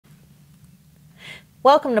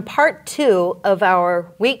Welcome to part 2 of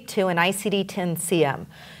our week 2 in ICD-10-CM.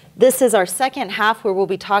 This is our second half where we'll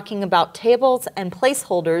be talking about tables and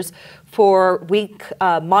placeholders for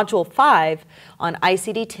module 5 on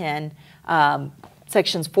ICD-10,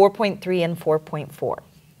 sections 4.3 and 4.4.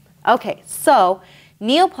 Okay, so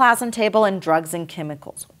Neoplasm table and drugs and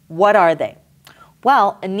chemicals. What are they?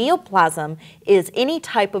 Well, a neoplasm is any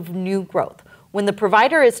type of new growth. When the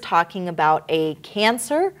provider is talking about a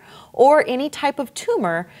cancer or any type of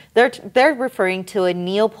tumor, they're referring to a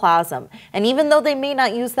neoplasm. And even though they may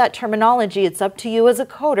not use that terminology, it's up to you as a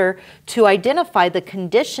coder to identify the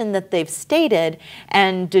condition that they've stated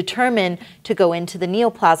and determine to go into the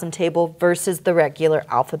neoplasm table versus the regular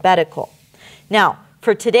alphabetical. Now,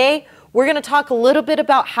 for today, we're going to talk a little bit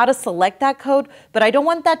about how to select that code, but I don't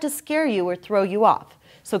want that to scare you or throw you off.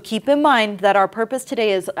 So keep in mind that our purpose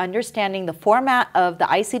today is understanding the format of the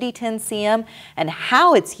ICD-10-CM and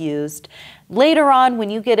how it's used. Later on,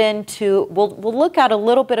 when you get into, we'll look at a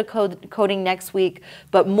little bit of coding next week,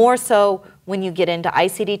 but more so when you get into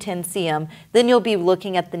ICD-10-CM, then you'll be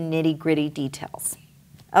looking at the nitty-gritty details.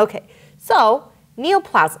 Okay, so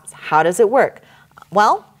neoplasms, how does it work?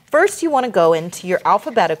 Well, first you want to go into your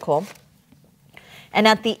alphabetical, and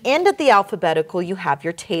at the end of the alphabetical, you have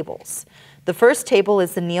your tables. The first table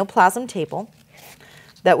is the Neoplasm Table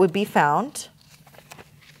that would be found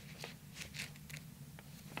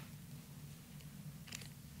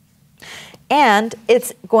and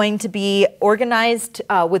it's going to be organized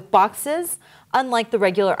with boxes, unlike the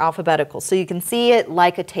regular alphabetical. So you can see it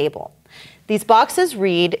like a table. These boxes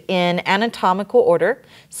read in anatomical order.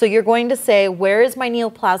 So you're going to say, where is my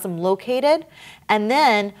neoplasm located? And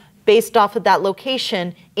then based off of that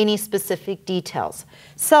location, any specific details.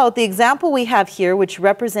 So the example we have here, which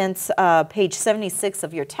represents page 76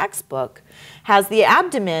 of your textbook, has the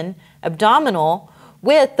abdominal,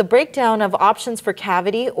 with the breakdown of options for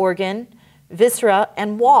cavity, organ, viscera,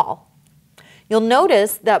 and wall. You'll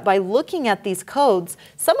notice that by looking at these codes,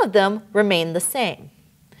 some of them remain the same.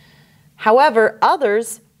 However,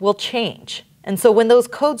 others will change. And so when those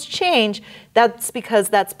codes change, that's because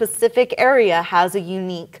that specific area has a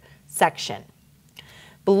unique section.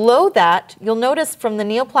 Below that, you'll notice from the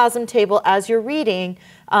Neoplasm table as you're reading,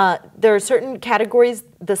 there are certain categories,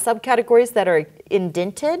 the subcategories that are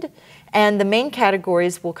indented, and the main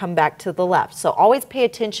categories will come back to the left. So always pay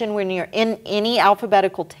attention when you're in any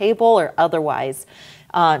alphabetical table or otherwise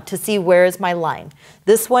to see where is my line.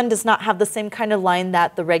 This one does not have the same kind of line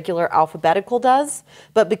that the regular alphabetical does,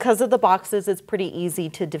 but because of the boxes, it's pretty easy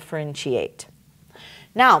to differentiate.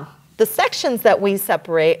 Now, the sections that we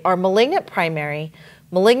separate are malignant primary,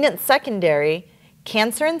 malignant secondary,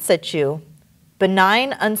 cancer in situ,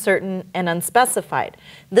 benign, uncertain, and unspecified.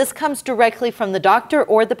 This comes directly from the doctor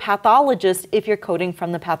or the pathologist if you're coding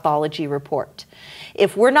from the pathology report.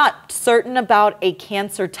 If we're not certain about a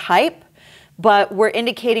cancer type, but we're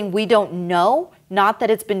indicating we don't know, not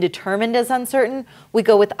that it's been determined as uncertain, we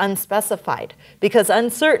go with unspecified, because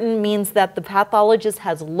uncertain means that the pathologist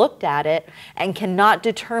has looked at it and cannot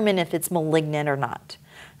determine if it's malignant or not.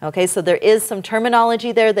 Okay, so there is some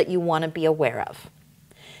terminology there that you want to be aware of.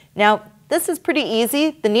 Now, this is pretty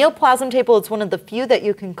easy. The Neoplasm table is one of the few that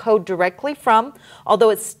you can code directly from, although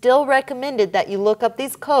it's still recommended that you look up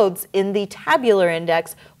these codes in the tabular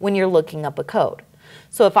index when you're looking up a code.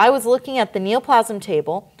 So if I was looking at the Neoplasm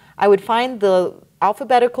table, I would find the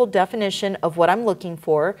alphabetical definition of what I'm looking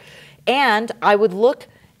for, and I would look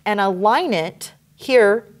and align it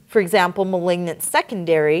here, for example, malignant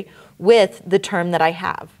secondary, with the term that I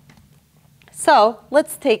have. So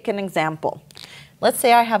let's take an example. Let's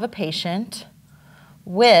say I have a patient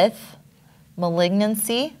with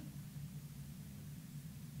malignancy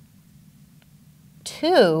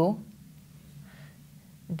to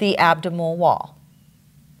the abdominal wall.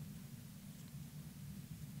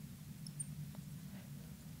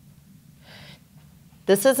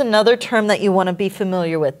 This is another term that you want to be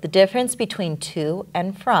familiar with, the difference between to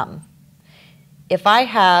and from. If I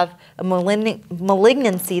have a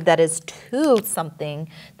malignancy that is to something,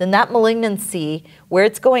 then that malignancy, where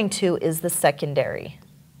it's going to, is the secondary.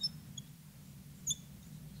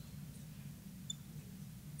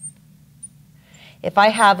 If I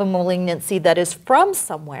have a malignancy that is from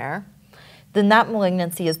somewhere, then that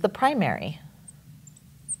malignancy is the primary.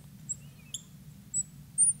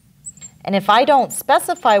 And if I don't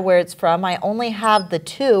specify where it's from, I only have the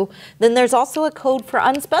to, then there's also a code for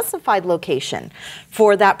unspecified location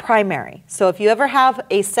for that primary. So if you ever have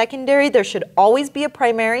a secondary, there should always be a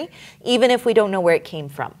primary, even if we don't know where it came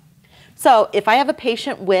from. So if I have a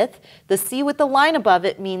patient with, the C with the line above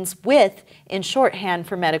it means with in shorthand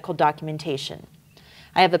for medical documentation.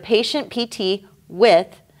 I have a patient PT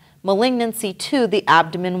with malignancy to the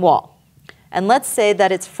abdomen wall. And let's say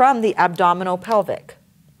that it's from the abdominopelvic.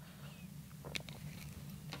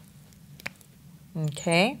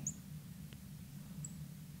 Okay.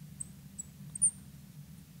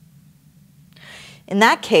 In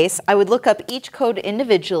that case, I would look up each code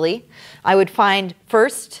individually. I would find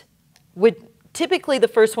first, typically the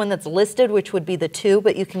first one that's listed, which would be the 2,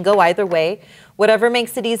 but you can go either way. Whatever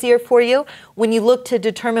makes it easier for you. When you look to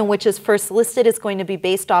determine which is first listed, it's going to be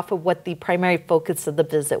based off of what the primary focus of the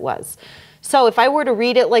visit was. So if I were to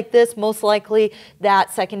read it like this, most likely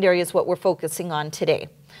that secondary is what we're focusing on today.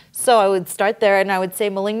 So I would start there and I would say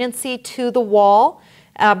malignancy to the wall,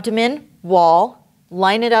 abdomen, wall,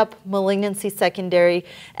 line it up, malignancy secondary,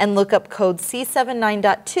 and look up code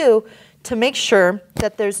C79.2 to make sure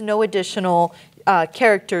that there's no additional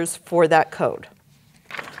characters for that code.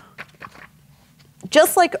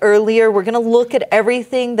 Just like earlier, we're going to look at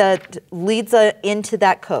everything that leads into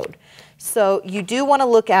that code. So you do want to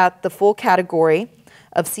look at the full category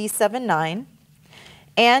of C79,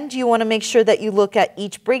 and you want to make sure that you look at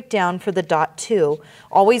each breakdown for the .2,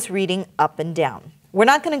 always reading up and down. We're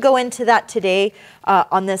not going to go into that today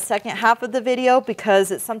on this second half of the video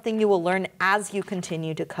because it's something you will learn as you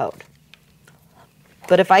continue to code.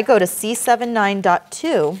 But if I go to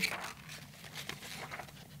C79.2,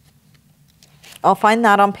 I'll find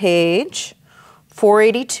that on page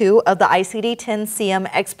 482 of the ICD-10-CM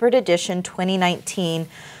Expert Edition 2019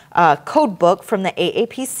 code book from the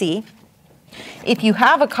AAPC. If you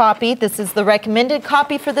have a copy, this is the recommended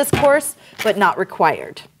copy for this course, but not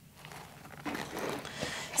required.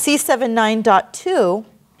 C79.2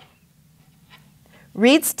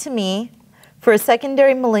 reads to me for a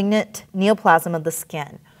secondary malignant neoplasm of the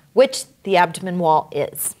skin, which the abdomen wall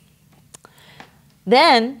is.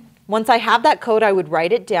 Then, once I have that code, I would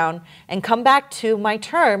write it down and come back to my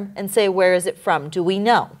term and say, where is it from? Do we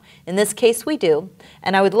know? In this case, we do.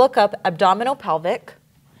 And I would look up abdominopelvic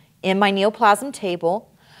in my neoplasm table.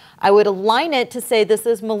 I would align it to say this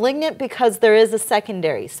is malignant because there is a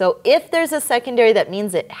secondary. So if there's a secondary, that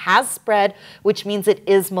means it has spread, which means it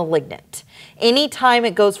is malignant. Anytime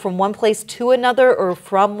it goes from one place to another or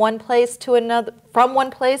from one place to another,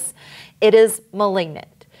 it is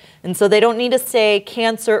malignant. And so they don't need to say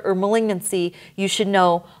cancer or malignancy. You should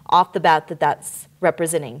know off the bat that that's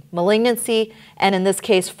representing malignancy, and in this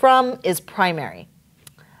case, from is primary.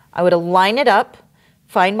 I would align it up,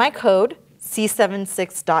 find my code,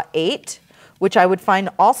 C76.8, which I would find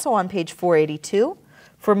also on page 482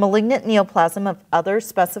 for malignant neoplasm of other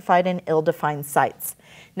specified and ill-defined sites.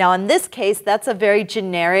 Now in this case, that's a very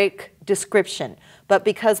generic description, but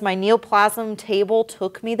because my neoplasm table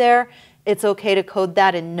took me there, it's okay to code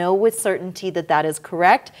that and know with certainty that that is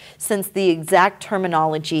correct since the exact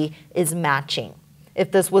terminology is matching.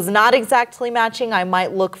 If this was not exactly matching, I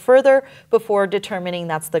might look further before determining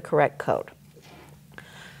that's the correct code.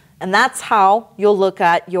 And that's how you'll look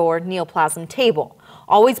at your neoplasm table.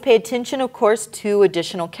 Always pay attention, of course, to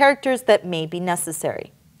additional characters that may be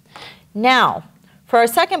necessary. Now, for our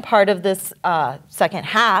second part of this second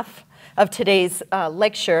half of today's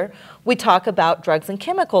lecture, we talk about drugs and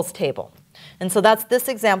chemicals table. And so that's this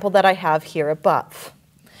example that I have here above.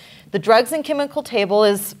 The drugs and chemical table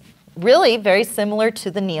is really very similar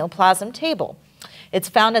to the neoplasm table. It's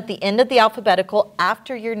found at the end of the alphabetical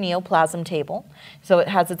after your neoplasm table, so it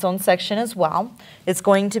has its own section as well. It's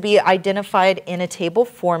going to be identified in a table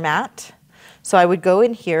format. So I would go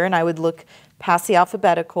in here and I would look past the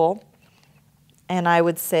alphabetical and I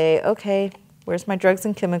would say, okay, where's my drugs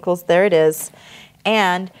and chemicals? There it is.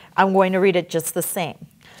 And I'm going to read it just the same.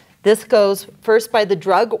 This goes first by the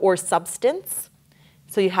drug or substance.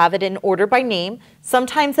 So you have it in order by name.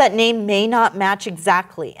 Sometimes that name may not match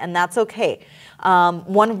exactly, and that's okay.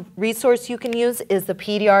 One resource you can use is the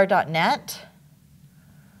pdr.net.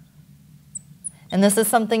 And this is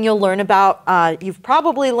something you'll learn about. You've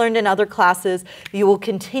probably learned in other classes. You will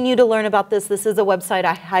continue to learn about this. This is a website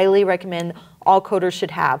I highly recommend all coders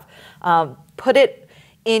should have. Put it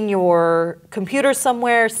in your computer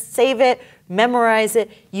somewhere, save it, memorize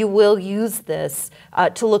it. You will use this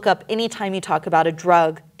to look up anytime you talk about a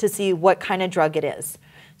drug to see what kind of drug it is.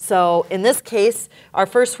 So in this case, our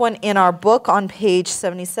first one in our book on page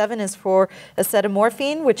 77 is for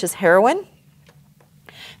acetaminophen, which is heroin.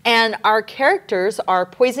 And our characters are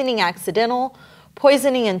poisoning accidental,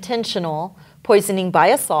 poisoning intentional, poisoning by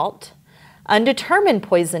assault, undetermined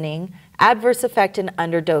poisoning, adverse effect, and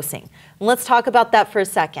underdosing. And let's talk about that for a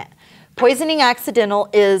second. Poisoning accidental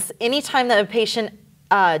is any time that a patient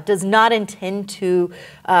does not intend to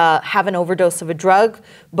have an overdose of a drug,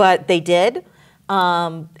 but they did.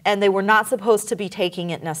 and they were not supposed to be taking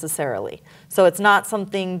it necessarily. So it's not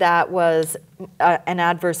something that was an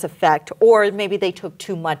adverse effect, or maybe they took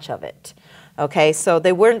too much of it. Okay, so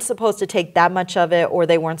they weren't supposed to take that much of it, or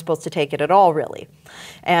they weren't supposed to take it at all, really.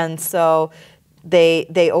 And so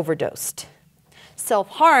they overdosed.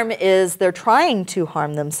 Self-harm is they're trying to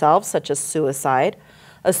harm themselves, such as suicide.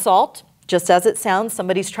 Assault, just as it sounds,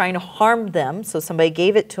 somebody's trying to harm them, so somebody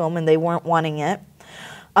gave it to them and they weren't wanting it.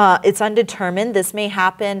 It's undetermined. This may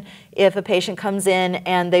happen if a patient comes in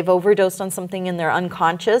and they've overdosed on something and they're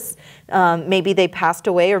unconscious. Maybe they passed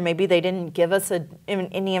away, or maybe they didn't give us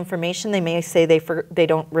any information. They may say they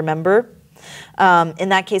don't remember. In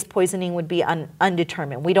that case, poisoning would be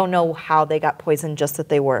undetermined. We don't know how they got poisoned, just that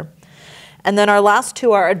they were. And then our last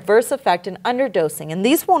two are adverse effect and underdosing. And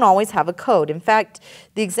these won't always have a code. In fact,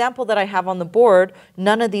 the example that I have on the board,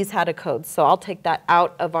 none of these had a code. So I'll take that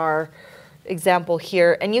out of our example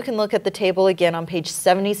here, and you can look at the table again on page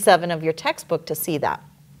 77 of your textbook to see that.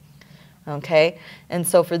 Okay, and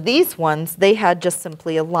so for these ones, they had just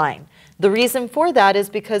simply a line. The reason for that is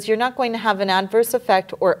because you're not going to have an adverse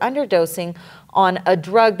effect or underdosing on a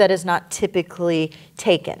drug that is not typically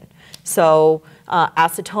taken. So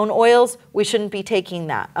acetone oils, we shouldn't be taking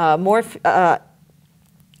that.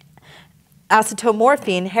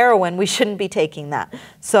 Acetomorphine, heroin, we shouldn't be taking that.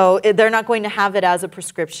 So they're not going to have it as a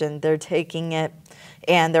prescription. They're taking it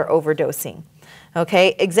and they're overdosing.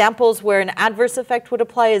 Okay, examples where an adverse effect would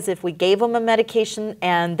apply is if we gave them a medication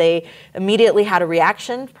and they immediately had a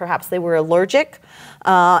reaction, perhaps they were allergic.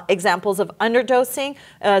 Examples of underdosing,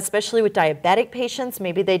 especially with diabetic patients,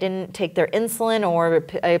 maybe they didn't take their insulin, or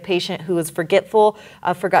a patient who was forgetful,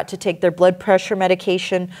 forgot to take their blood pressure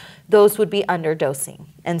medication. Those would be underdosing.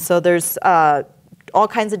 And so there's all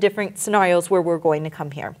kinds of different scenarios where we're going to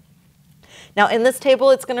come here. Now in this table,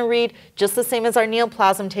 it's going to read just the same as our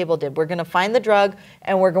Neoplasm table did. We're going to find the drug,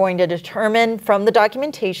 and we're going to determine from the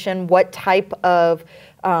documentation what type of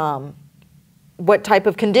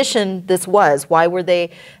condition this was. Why were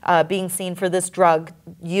they being seen for this drug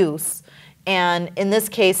use? And in this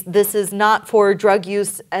case, this is not for drug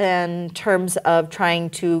use in terms of trying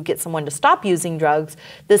to get someone to stop using drugs.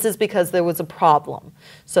 This is because there was a problem.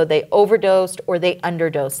 So they overdosed or they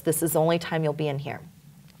underdosed. This is the only time you'll be in here.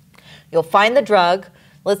 You'll find the drug.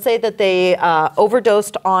 Let's say that they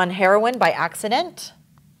overdosed on heroin by accident.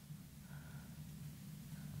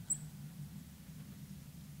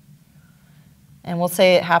 And we'll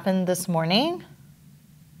say it happened this morning.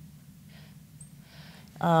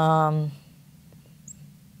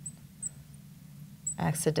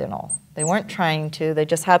 Accidental. They weren't trying to, they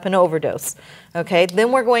just happened to overdose. Okay,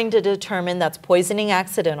 then we're going to determine that's poisoning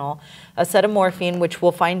accidental, acetaminophen, which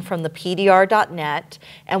we'll find from the pdr.net,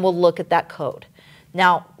 and we'll look at that code.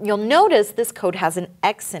 Now, you'll notice this code has an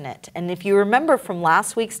X in it. And if you remember from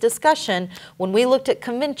last week's discussion, when we looked at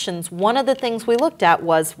conventions, one of the things we looked at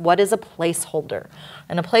was what is a placeholder.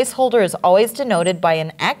 And a placeholder is always denoted by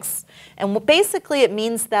an X. And basically it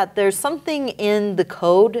means that there's something in the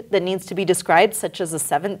code that needs to be described, such as a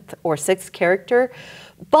 7th or 6th character,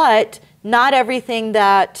 but not everything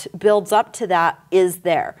that builds up to that is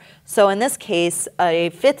there. So in this case,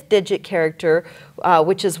 a 5th digit character,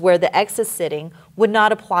 which is where the X is sitting, would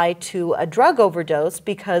not apply to a drug overdose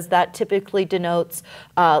because that typically denotes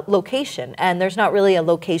location, and there's not really a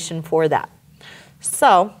location for that.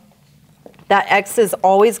 So that X is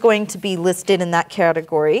always going to be listed in that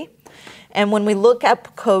category. And when we look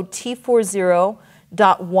at code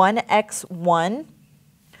T40.1X1,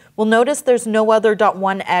 we'll notice there's no other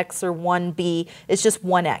 .1X or 1B, it's just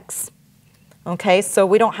 1X. Okay, so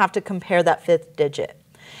we don't have to compare that 5th digit.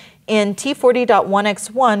 In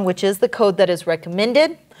T40.1X1, which is the code that is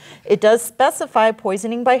recommended, it does specify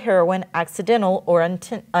poisoning by heroin, accidental or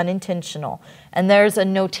unintentional. And there's a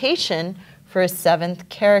notation for a 7th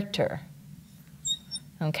character.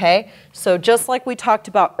 Okay, so just like we talked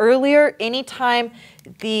about earlier, anytime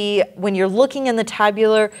when you're looking in the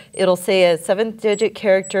tabular, it'll say a 7th digit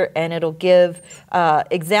character and it'll give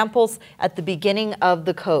examples at the beginning of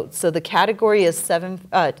the code. So the category is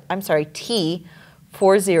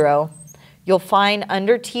T40. You'll find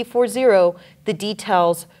under T40 the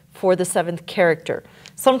details for the 7th character.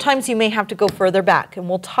 Sometimes you may have to go further back, and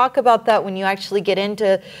we'll talk about that when you actually get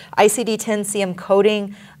into ICD-10-CM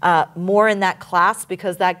coding more in that class,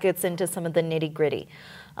 because that gets into some of the nitty-gritty.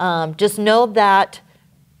 Just know that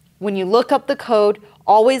when you look up the code,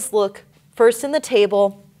 always look first in the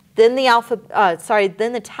table, then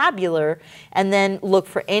the tabular, and then look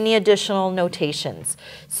for any additional notations.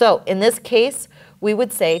 So in this case, we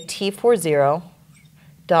would say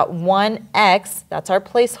T40.1X, that's our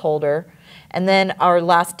placeholder, and then our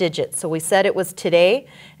last digit. So we said it was today,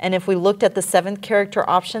 and if we looked at the 7th character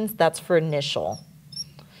options, that's for initial.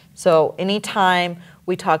 So anytime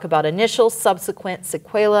we talk about initial, subsequent,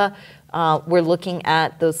 sequela, we're looking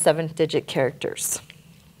at those 7-digit characters.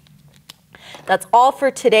 That's all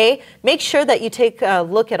for today. Make sure that you take a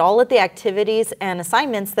look at all of the activities and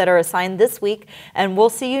assignments that are assigned this week, and we'll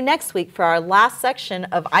see you next week for our last section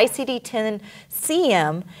of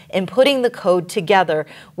ICD-10-CM in putting the code together,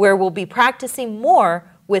 where we'll be practicing more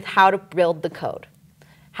with how to build the code.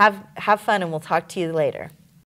 Have fun, and we'll talk to you later.